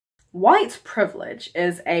White privilege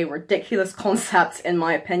is a ridiculous concept in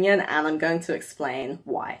my opinion, and I'm going to explain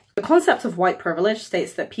why. The concept of white privilege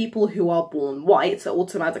states that people who are born white are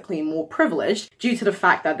automatically more privileged due to the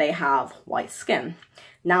fact that they have white skin.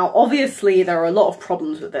 Now, obviously, there are a lot of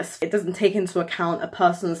problems with this. It doesn't take into account a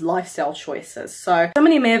person's lifestyle choices. So,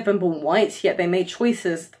 somebody may have been born white, yet they made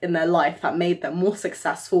choices in their life that made them more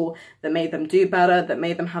successful, that made them do better, that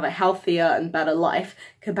made them have a healthier and better life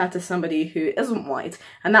compared to somebody who isn't white.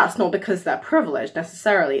 And that's not because they're privileged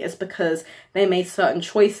necessarily, it's because they made certain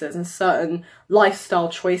choices and certain lifestyle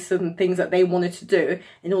choices and things that they wanted to do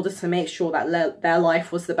in order to make sure that their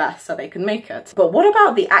life was the best that they can make it. But what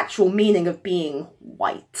about the actual meaning of being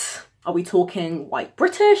white? Are we talking white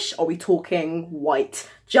British? Are we talking white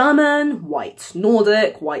German, white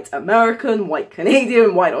Nordic, white American, white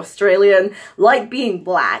Canadian, white Australian? Like being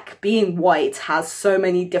black, being white has so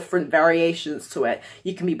many different variations to it.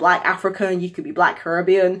 You can be black African, you could be black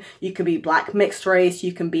Caribbean, you could be black mixed race,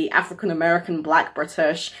 you can be African American, black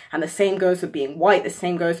British, and the same goes with being white, the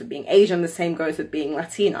same goes with being Asian, the same goes with being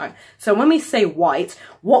Latino. So when we say white,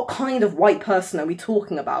 what kind of white person are we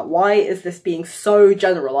talking about? Why is this being so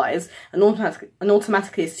generalized and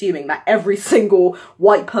automatically assuming that every single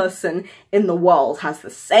white person in the world has the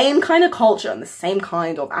same kind of culture and the same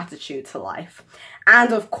kind of attitude to life?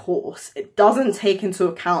 And of course, it doesn't take into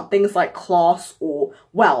account things like class or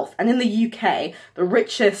wealth. And in the UK, the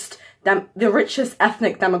richest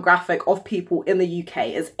ethnic demographic of people in the UK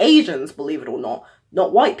is Asians, believe it or not.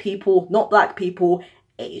 Not white people, not black people,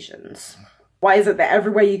 Asians. Why is it that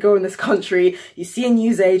everywhere you go in this country, you see a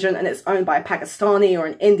newsagent and it's owned by a Pakistani or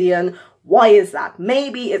an Indian? Why is that?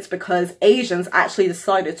 Maybe it's because Asians actually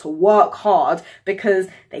decided to work hard because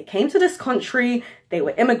they came to this country, they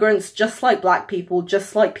were immigrants just like black people,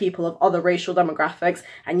 just like people of other racial demographics,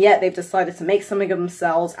 and yet they've decided to make something of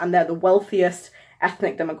themselves and they're the wealthiest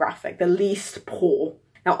ethnic demographic, the least poor.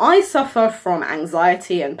 Now, I suffer from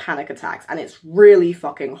anxiety and panic attacks, and it's really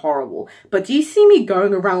fucking horrible. But do you see me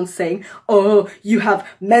going around saying, oh, you have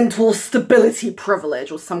mental stability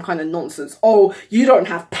privilege or some kind of nonsense? Oh, you don't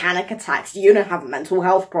have panic attacks. You don't have mental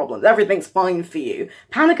health problems. Everything's fine for you.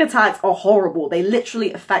 Panic attacks are horrible. They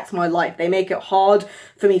literally affect my life. They make it hard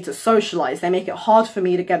for me to socialize. They make it hard for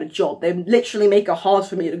me to get a job. They literally make it hard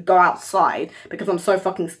for me to go outside because I'm so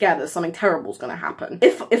fucking scared that something terrible is going to happen.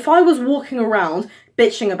 If I was walking around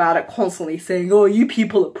bitching about it constantly, saying, oh, you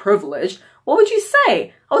people are privileged, what would you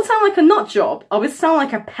say? I would sound like a nut job. I would sound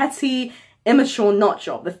like a petty, immature nut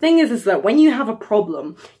job. The thing is that when you have a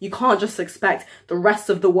problem, you can't just expect the rest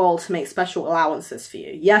of the world to make special allowances for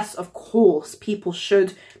you. Yes, of course, people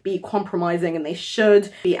should be compromising and they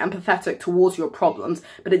should be empathetic towards your problems,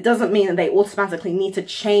 but it doesn't mean that they automatically need to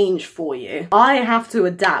change for you. I have to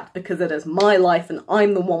adapt because it is my life and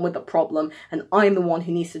I'm the one with the problem and I'm the one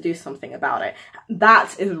who needs to do something about it.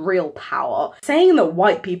 That is real power. Saying that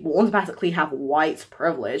white people automatically have white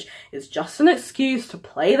privilege is just an excuse to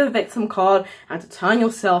play the victim card and to turn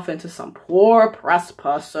yourself into some poor oppressed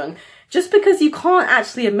person, just because you can't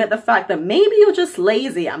actually admit the fact that maybe you're just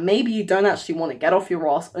lazy and maybe you don't actually want to get off your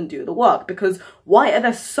ass and do the work. Because why are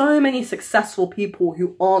there so many successful people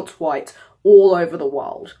who aren't white all over the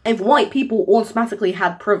world? If white people automatically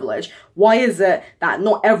had privilege, why is it that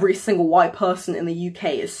not every single white person in the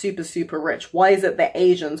UK is super rich? Why is it that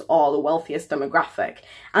Asians are the wealthiest demographic?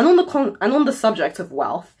 And on the subject of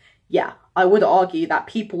wealth, yeah, I would argue that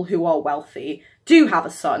people who are wealthy do have a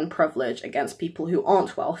certain privilege against people who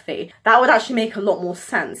aren't wealthy. That would actually make a lot more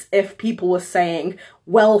sense if people were saying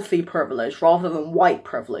wealthy privilege rather than white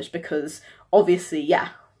privilege, because obviously, yeah,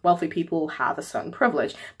 wealthy people have a certain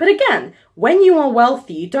privilege. But again, when you are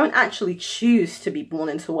wealthy, you don't actually choose to be born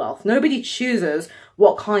into wealth. Nobody chooses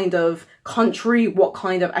what kind of country, what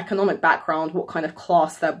kind of economic background, what kind of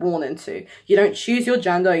class they're born into. You don't choose your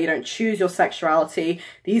gender, you don't choose your sexuality.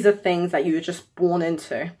 These are things that you were just born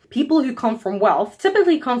into. People who come from wealth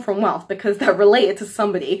typically come from wealth because they're related to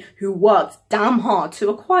somebody who worked damn hard to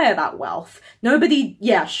acquire that wealth. Nobody,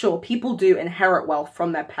 yeah, sure, people do inherit wealth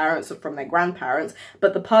from their parents or from their grandparents,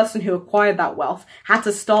 but the person who acquired that wealth had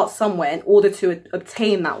to start somewhere in order to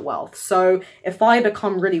obtain that wealth. So if I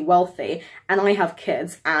become really wealthy and I have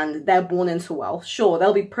kids and they're born into wealth, sure,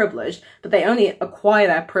 they'll be privileged, but they only acquire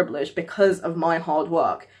their privilege because of my hard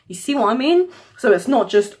work. You see what I mean? So it's not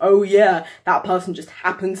just, oh yeah, that person just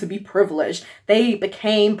happened to be privileged. They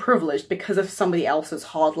became privileged because of somebody else's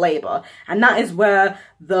hard labor. And that is where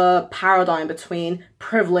the paradigm between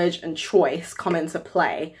privilege and choice come into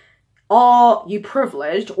play. Are you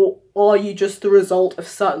privileged, or are you just the result of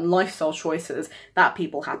certain lifestyle choices that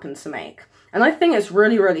people happen to make? And I think it's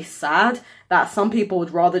really, really sad that some people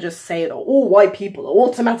would rather just say that all white people are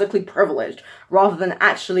automatically privileged, rather than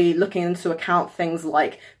actually looking into account things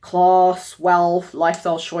like class, wealth,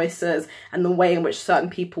 lifestyle choices, and the way in which certain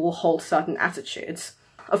people hold certain attitudes.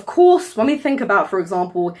 Of course, when we think about, for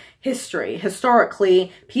example, history,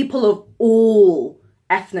 historically, people of all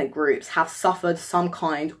ethnic groups have suffered some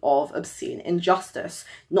kind of obscene injustice.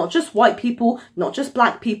 Not just white people, not just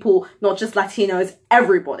black people, not just Latinos,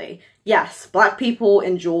 everybody. Yes, black people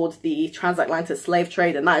endured the transatlantic slave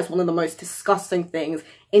trade, and that is one of the most disgusting things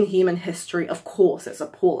in human history. Of course, it's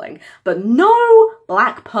appalling. But no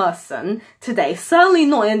black person today, certainly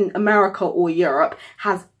not in America or Europe,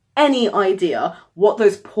 has any idea what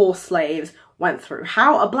those poor slaves went through.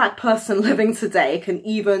 How a black person living today can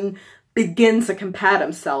even begin to compare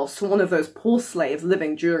themselves to one of those poor slaves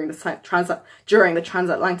living during the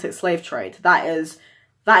transatlantic slave trade. That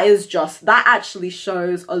actually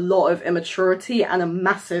shows a lot of immaturity and a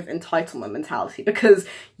massive entitlement mentality, because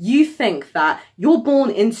you think that you're born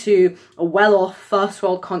into a well-off first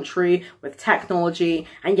world country with technology,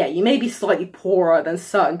 and yeah, you may be slightly poorer than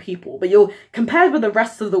certain people, but you're compared with the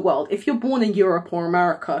rest of the world. If you're born in Europe or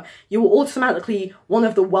America, you're automatically one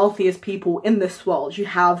of the wealthiest people in this world. You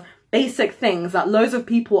have basic things that loads of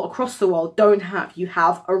people across the world don't have. You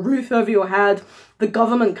have a roof over your head, the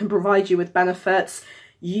government can provide you with benefits,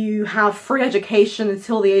 you have free education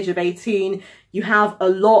until the age of 18, you have a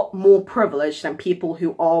lot more privilege than people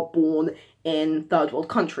who are born in third world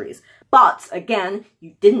countries. But again,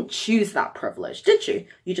 you didn't choose that privilege, did you?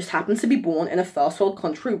 You just happened to be born in a first world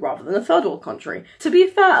country rather than a third world country. To be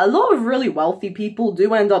fair, a lot of really wealthy people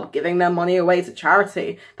do end up giving their money away to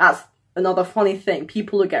charity. That's another funny thing.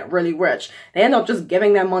 People who get really rich, they end up just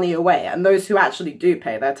giving their money away, and those who actually do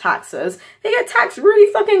pay their taxes, they get taxed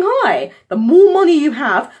really fucking high. The more money you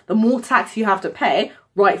have, the more tax you have to pay,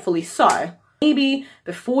 rightfully so. Maybe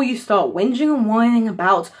before you start whinging and whining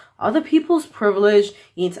about other people's privilege,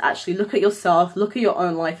 you need to actually look at yourself, look at your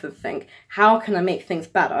own life and think, how can I make things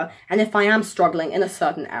better? And if I am struggling in a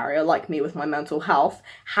certain area, like me with my mental health,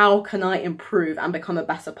 how can I improve and become a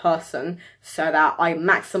better person so that I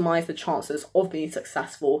maximize the chances of being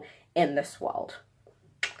successful in this world?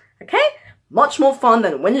 Okay? Much more fun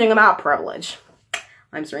than whinging about privilege.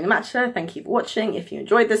 I'm Serena Matcha, thank you for watching. If you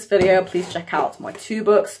enjoyed this video, please check out my 2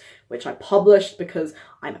 books, which I published because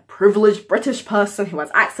I'm a privileged British person who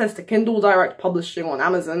has access to Kindle Direct Publishing on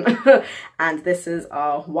Amazon. And this is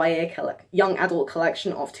our YA young adult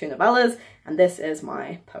collection of 2 novellas, and this is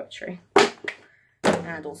my poetry.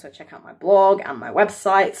 And also check out my blog and my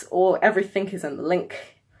website, or everything is in the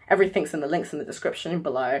link. Everything's in the links in the description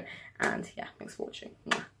below. And yeah, thanks for watching.